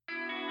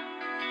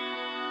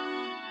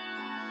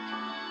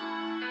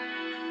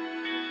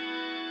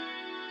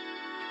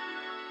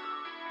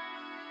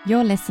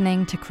You're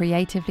listening to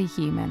Creatively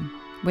Human,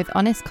 with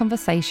honest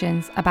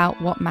conversations about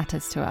what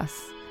matters to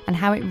us and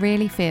how it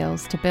really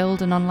feels to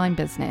build an online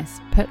business,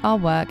 put our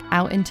work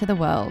out into the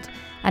world,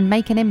 and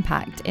make an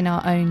impact in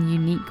our own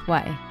unique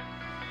way.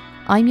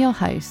 I'm your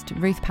host,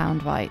 Ruth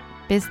Poundwhite,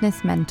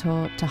 business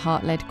mentor to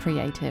heart-led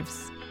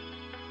creatives.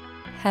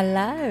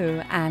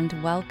 Hello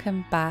and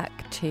welcome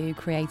back to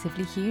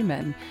Creatively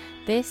Human.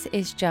 This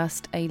is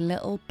just a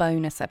little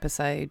bonus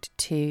episode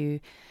to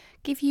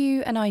give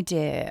you an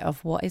idea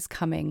of what is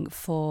coming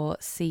for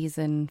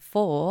season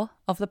 4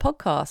 of the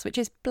podcast, which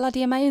is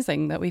bloody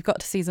amazing that we've got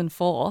to season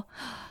 4.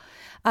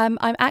 I'm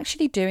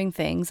actually doing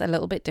things a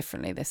little bit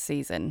differently this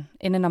season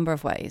in a number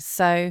of ways.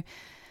 So,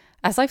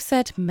 as I've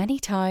said many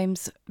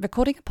times,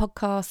 recording a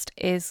podcast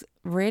is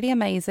really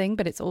amazing,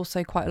 but it's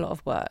also quite a lot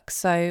of work.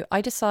 So I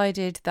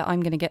decided that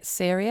I'm going to get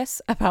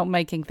serious about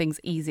making things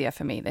easier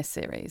for me this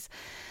series.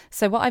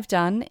 So what I've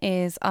done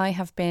is I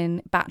have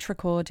been batch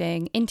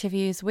recording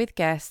interviews with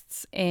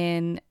guests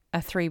in a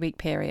 3-week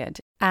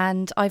period.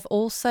 And I've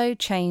also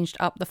changed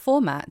up the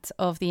format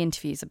of the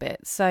interviews a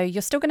bit. So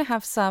you're still going to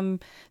have some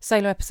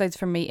solo episodes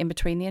from me in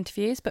between the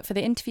interviews, but for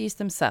the interviews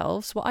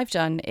themselves, what I've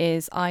done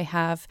is I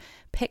have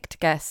picked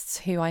guests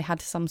who I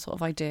had some sort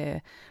of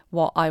idea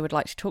what I would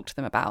like to talk to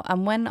them about.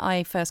 And when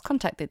I first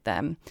contacted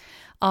them,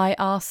 I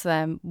asked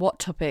them what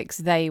topics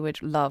they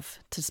would love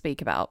to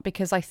speak about,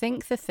 because I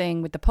think the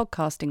thing with the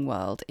podcasting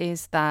world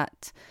is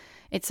that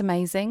it's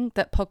amazing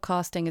that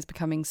podcasting is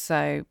becoming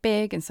so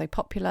big and so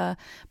popular,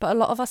 but a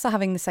lot of us are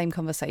having the same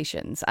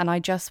conversations, and I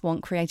just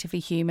want Creatively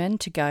Human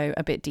to go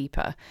a bit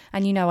deeper.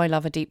 And you know I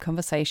love a deep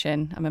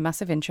conversation. I'm a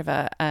massive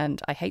introvert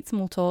and I hate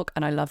small talk,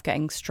 and I love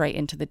getting straight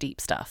into the deep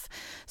stuff.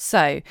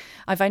 So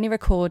I've only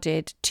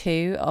recorded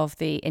 2 of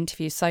the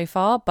interviews so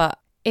far, but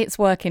it's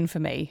working for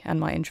me and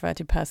my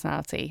introverted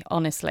personality,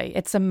 honestly.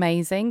 It's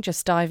amazing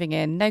just diving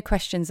in. No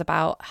questions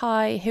about,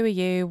 hi, who are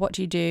you? What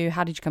do you do?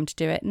 How did you come to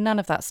do it? None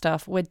of that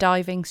stuff. We're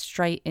diving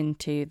straight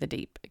into the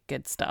deep,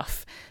 good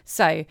stuff.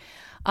 So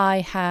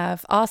I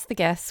have asked the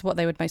guests what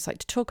they would most like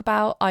to talk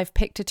about. I've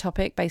picked a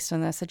topic based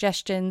on their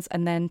suggestions,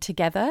 and then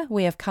together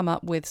we have come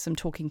up with some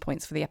talking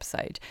points for the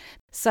episode.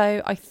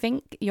 So I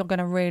think you're going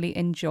to really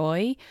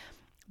enjoy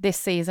this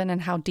season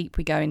and how deep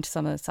we go into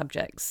some of the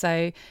subjects.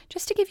 So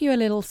just to give you a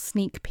little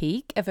sneak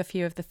peek of a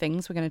few of the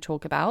things we're going to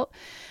talk about,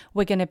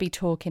 we're going to be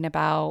talking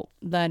about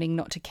learning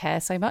not to care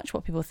so much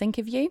what people think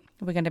of you.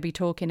 We're going to be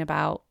talking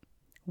about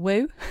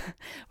woo.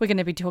 We're going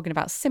to be talking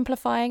about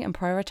simplifying and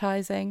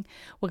prioritizing.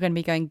 We're going to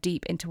be going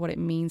deep into what it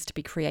means to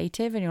be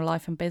creative in your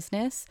life and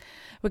business.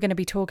 We're going to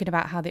be talking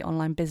about how the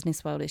online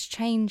business world is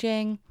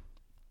changing.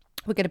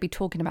 We're going to be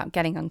talking about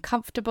getting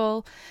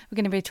uncomfortable. We're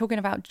going to be talking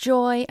about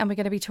joy, and we're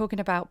going to be talking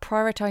about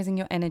prioritizing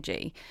your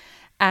energy.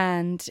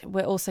 And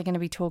we're also going to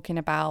be talking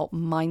about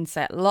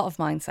mindset, a lot of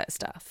mindset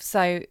stuff.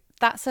 So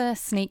that's a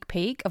sneak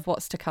peek of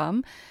what's to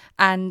come.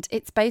 And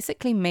it's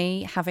basically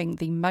me having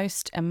the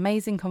most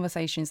amazing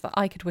conversations that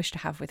I could wish to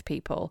have with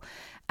people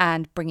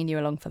and bringing you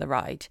along for the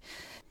ride.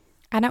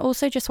 And I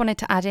also just wanted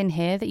to add in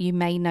here that you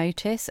may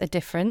notice a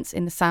difference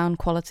in the sound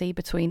quality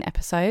between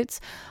episodes.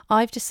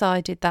 I've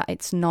decided that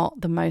it's not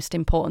the most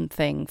important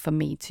thing for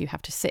me to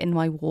have to sit in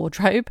my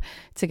wardrobe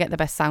to get the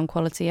best sound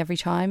quality every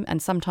time.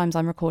 And sometimes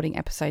I'm recording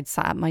episodes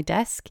sat at my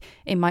desk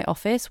in my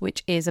office,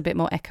 which is a bit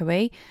more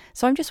echoey.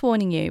 So I'm just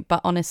warning you, but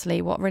honestly,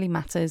 what really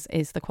matters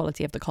is the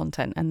quality of the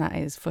content, and that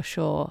is for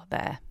sure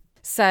there.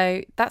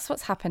 So that's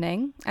what's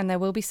happening, and there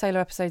will be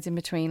solo episodes in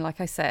between, like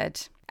I said.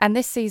 And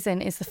this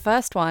season is the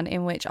first one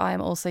in which I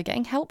am also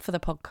getting help for the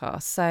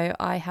podcast. So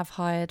I have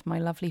hired my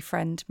lovely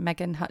friend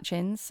Megan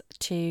Hutchins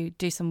to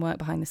do some work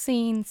behind the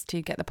scenes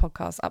to get the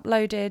podcast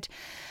uploaded.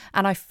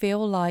 And I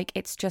feel like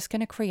it's just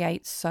going to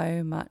create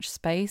so much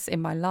space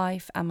in my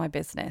life and my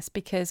business,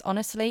 because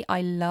honestly,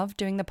 I love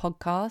doing the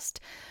podcast,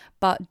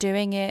 but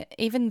doing it,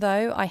 even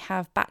though I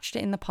have batched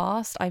it in the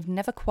past, I've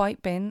never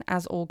quite been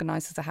as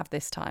organized as I have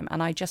this time.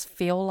 And I just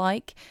feel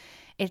like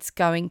it's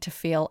going to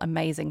feel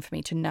amazing for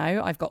me to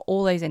know I've got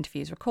all those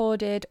interviews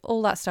recorded,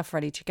 all that stuff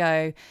ready to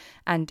go,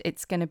 and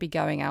it's going to be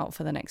going out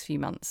for the next few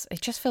months.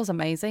 It just feels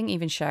amazing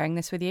even sharing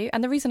this with you.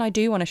 And the reason I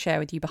do want to share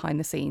with you behind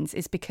the scenes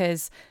is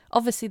because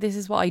obviously this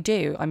is what I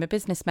do. I'm a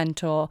business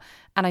mentor,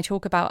 and I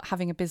talk about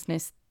having a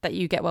business that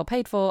you get well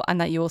paid for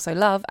and that you also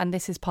love. And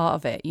this is part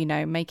of it, you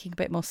know, making a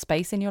bit more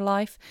space in your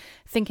life,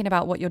 thinking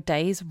about what your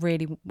days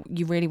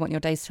you really want your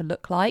days to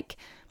look like,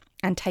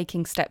 and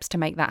taking steps to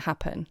make that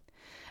happen.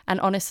 And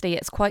honestly,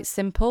 it's quite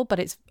simple, but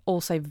it's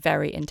also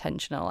very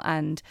intentional.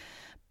 And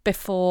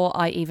before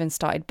I even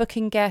started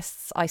booking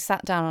guests, I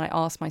sat down and I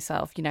asked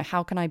myself, you know,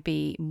 how can I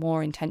be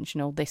more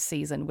intentional this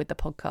season with the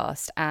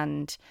podcast?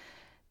 And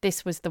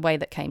this was the way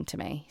that came to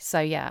me.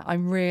 So yeah,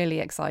 I'm really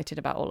excited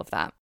about all of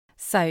that.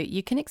 So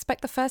you can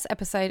expect the first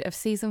episode of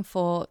season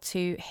 4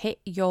 to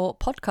hit your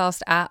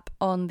podcast app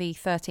on the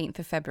 13th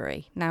of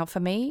February. Now, for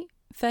me,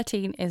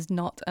 13 is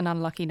not an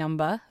unlucky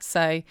number,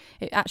 so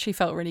it actually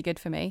felt really good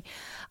for me.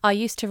 I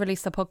used to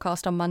release the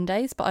podcast on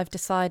Mondays, but I've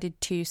decided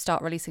to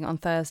start releasing it on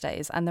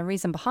Thursdays. And the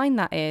reason behind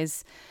that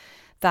is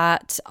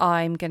that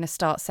I'm going to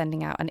start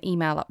sending out an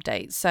email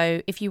update.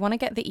 So if you want to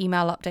get the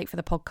email update for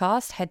the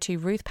podcast, head to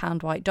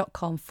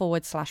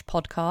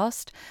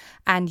ruthpoundwhite.com/podcast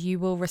and you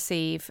will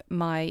receive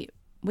my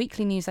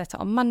weekly newsletter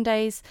on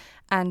Mondays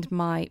and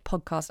my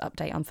podcast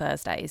update on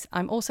Thursdays.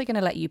 I'm also going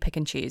to let you pick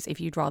and choose. If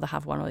you'd rather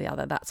have one or the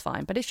other, that's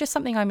fine. But it's just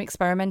something I'm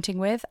experimenting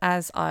with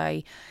as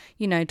I,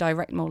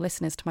 direct more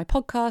listeners to my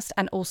podcast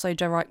and also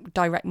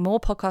direct more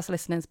podcast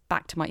listeners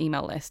back to my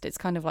email list. It's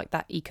kind of like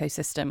that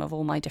ecosystem of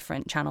all my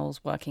different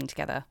channels working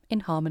together in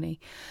harmony.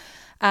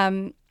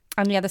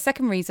 And the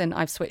second reason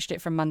I've switched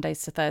it from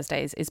Mondays to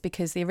Thursdays is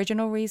because the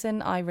original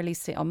reason I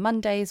released it on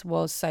Mondays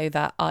was so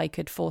that I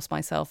could force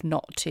myself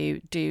not to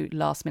do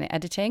last minute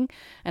editing.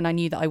 And I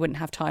knew that I wouldn't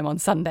have time on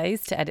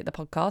Sundays to edit the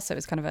podcast. So it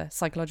was kind of a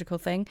psychological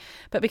thing.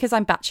 But because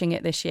I'm batching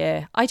it this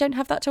year, I don't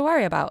have that to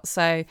worry about.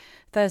 So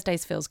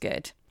Thursdays feels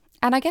good.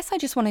 And I guess I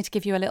just wanted to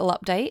give you a little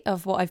update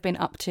of what I've been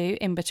up to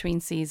in between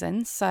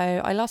seasons. So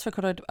I last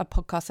recorded a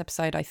podcast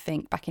episode, I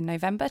think, back in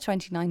November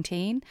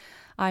 2019.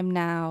 I'm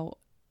now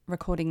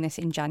recording this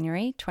in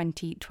January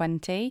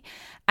 2020,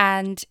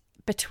 and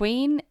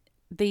between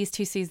these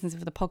two seasons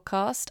of the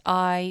podcast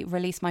I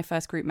released my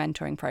first group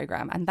mentoring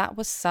program, and that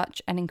was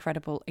such an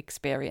incredible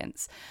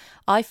experience.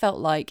 I felt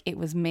like it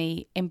was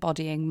me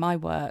embodying my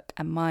work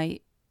and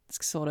my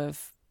sort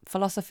of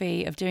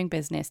philosophy of doing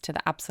business to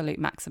the absolute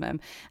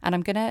maximum, and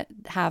I'm gonna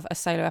have a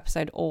solo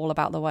episode all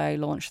about the way I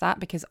launched that,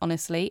 because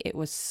honestly it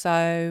was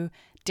so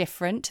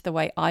different to the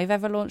way I've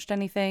ever launched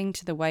anything,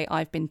 to the way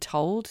I've been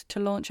told to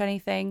launch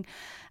anything.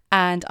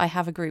 And I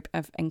have a group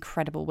of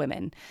incredible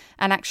women.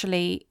 And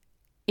actually,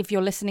 if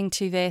you're listening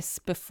to this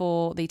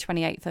before the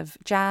 28th of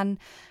Jan,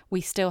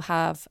 we still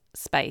have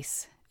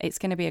space. It's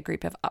going to be a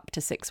group of up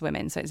to 6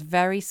 women. So it's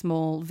very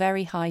small,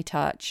 very high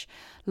touch,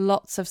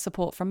 lots of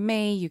support from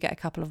me. You get a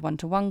couple of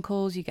one-to-one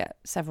calls, you get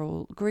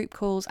several group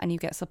calls, and you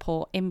get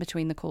support in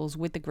between the calls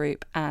with the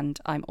group. And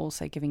I'm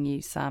also giving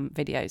you some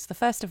videos, the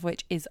first of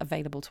which is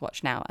available to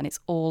watch now. And it's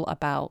all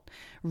about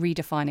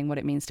redefining what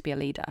it means to be a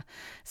leader.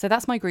 So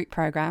that's my group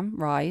program,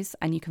 Rise.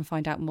 And you can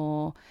find out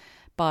more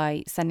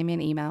by sending me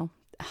an email,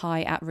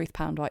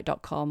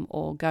 hi@ruthpoundwhite.com,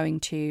 or going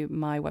to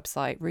my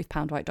website,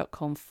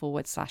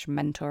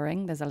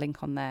 ruthpoundwhite.com/mentoring. There's a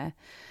link on there.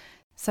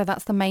 So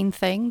that's the main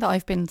thing that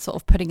I've been sort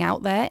of putting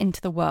out there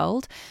into the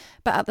world.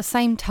 But at the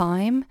same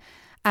time,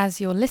 as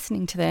you're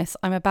listening to this,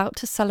 I'm about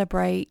to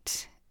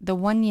celebrate the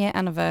 1-year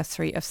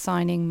anniversary of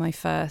signing my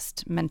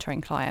first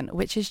mentoring client,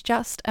 which is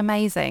just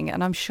amazing.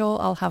 And I'm sure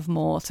I'll have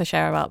more to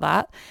share about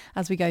that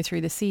as we go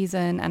through the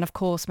season. And of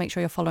course, make sure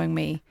you're following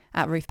me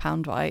at Ruth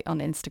Poundwhite on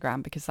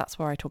Instagram, because that's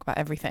where I talk about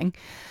everything.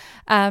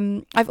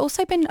 I've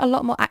also been a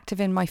lot more active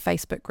in my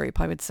Facebook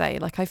group, I would say.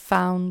 Like, I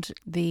found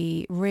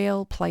the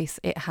real place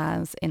it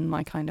has in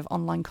my kind of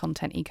online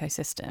content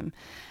ecosystem.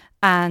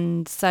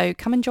 And so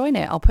come and join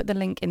it. I'll put the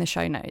link in the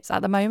show notes.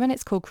 At the moment,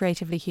 it's called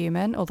Creatively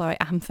Human, although I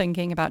am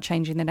thinking about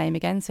changing the name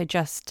again. So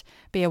just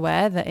be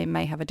aware that it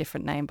may have a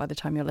different name by the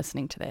time you're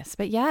listening to this.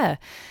 But yeah,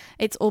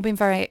 it's all been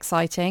very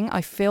exciting.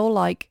 I feel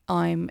like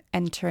I'm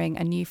entering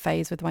a new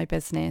phase with my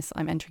business.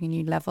 I'm entering a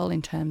new level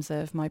in terms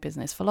of my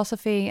business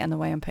philosophy and the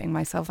way I'm putting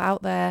myself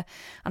out there.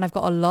 And I've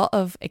got a lot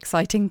of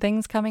exciting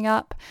things coming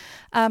up.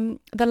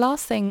 The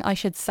last thing I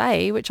should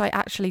say, which I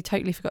actually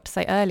totally forgot to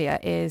say earlier,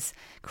 is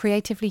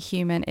Creatively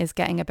Human is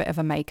getting a bit of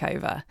a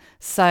makeover.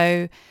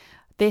 So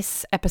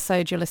this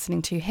episode you're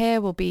listening to here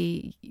will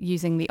be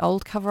using the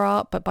old cover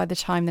art, but by the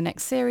time the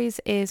next series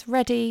is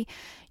ready,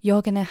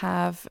 you're going to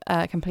have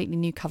a completely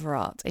new cover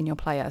art in your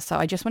player. So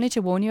I just wanted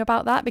to warn you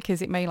about that,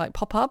 because it may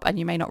pop up and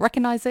you may not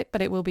recognize it,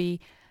 but it will be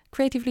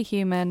Creatively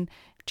Human,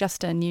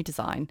 just a new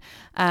design.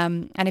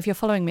 And if you're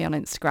following me on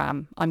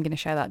Instagram, I'm going to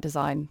share that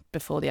design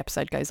before the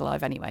episode goes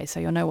live anyway,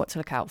 so you'll know what to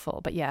look out for.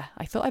 But yeah,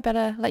 I thought I'd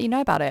better let you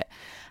know about it.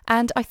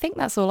 And I think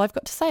that's all I've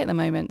got to say at the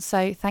moment.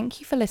 So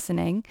thank you for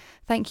listening.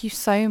 Thank you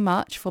so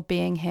much for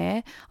being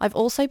here. I've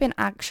also been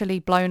actually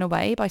blown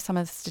away by some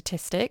of the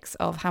statistics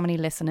of how many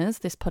listeners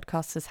this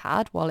podcast has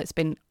had while it's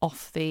been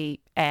off the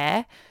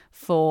air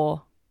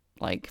for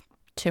like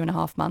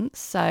 2.5 months.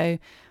 So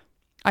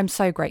I'm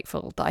so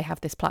grateful that I have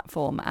this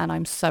platform, and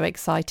I'm so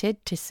excited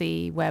to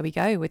see where we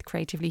go with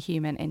Creatively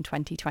Human in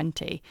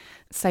 2020.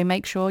 So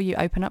make sure you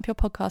open up your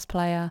podcast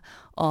player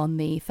on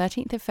the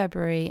 13th of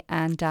February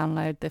and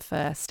download the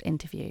first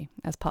interview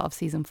as part of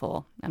season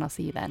 4, and I'll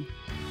see you then.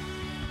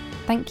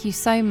 Thank you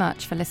so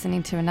much for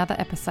listening to another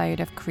episode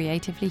of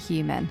Creatively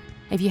Human.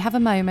 If you have a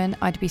moment,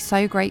 I'd be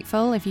so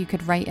grateful if you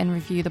could rate and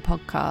review the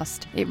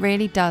podcast. It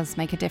really does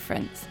make a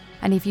difference.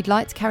 And if you'd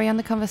like to carry on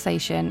the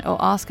conversation or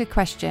ask a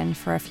question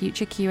for a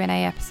future Q&A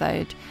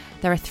episode,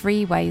 there are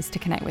 3 ways to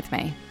connect with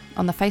me.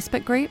 On the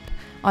Facebook group,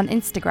 on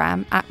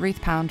Instagram at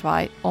Ruth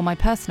Poundwhite, or my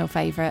personal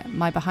favourite,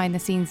 my behind the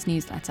scenes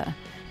newsletter.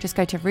 Just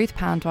go to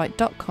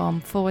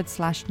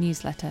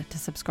ruthpoundwhite.com/newsletter to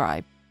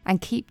subscribe.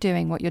 And keep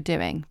doing what you're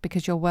doing,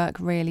 because your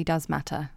work really does matter.